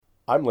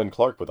I'm Len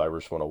Clark with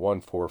Irish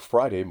 101 for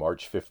Friday,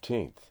 March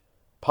 15th.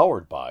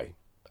 Powered by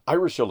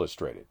Irish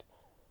Illustrated.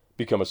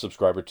 Become a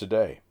subscriber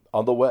today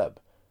on the web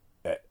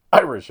at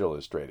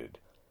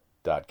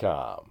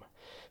irishillustrated.com.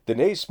 The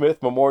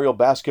Naismith Memorial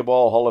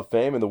Basketball Hall of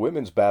Fame and the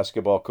Women's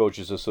Basketball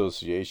Coaches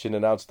Association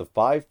announced the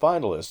 5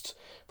 finalists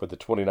for the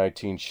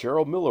 2019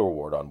 Cheryl Miller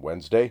Award on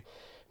Wednesday.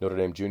 Notre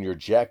Dame junior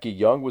Jackie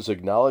Young was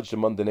acknowledged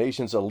among the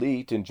nation's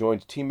elite and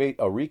joined teammate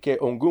Arike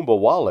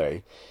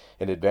Ogunbowale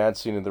in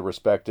advancing in the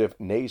respective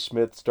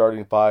Naismith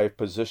Starting 5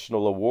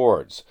 positional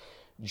awards.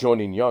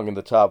 Joining Young in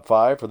the top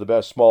 5 for the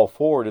best small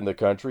forward in the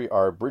country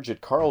are Bridget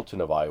Carlton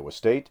of Iowa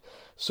State,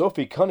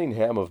 Sophie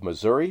Cunningham of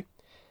Missouri,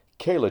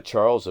 Kayla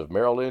Charles of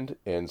Maryland,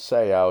 and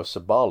Sayao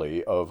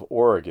Sabali of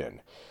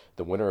Oregon.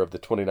 The winner of the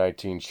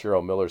 2019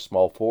 Cheryl Miller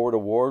Small Forward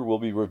Award will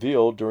be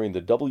revealed during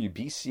the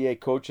WBCA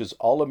Coaches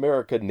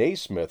All-America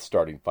Naismith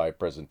Starting 5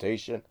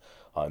 presentation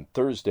on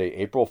Thursday,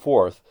 April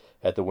 4th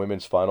at the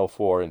Women's Final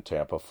Four in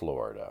Tampa,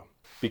 Florida.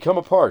 Become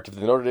a part of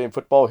the Notre Dame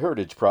Football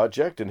Heritage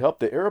Project and help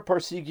the Ara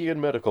Parseghian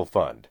Medical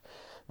Fund.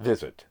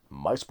 Visit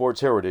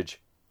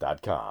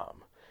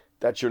mysportsheritage.com.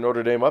 That's your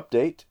Notre Dame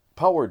update,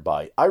 powered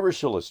by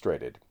Irish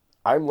Illustrated.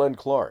 I'm Len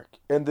Clark,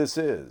 and this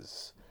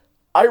is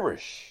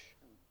Irish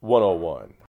 101.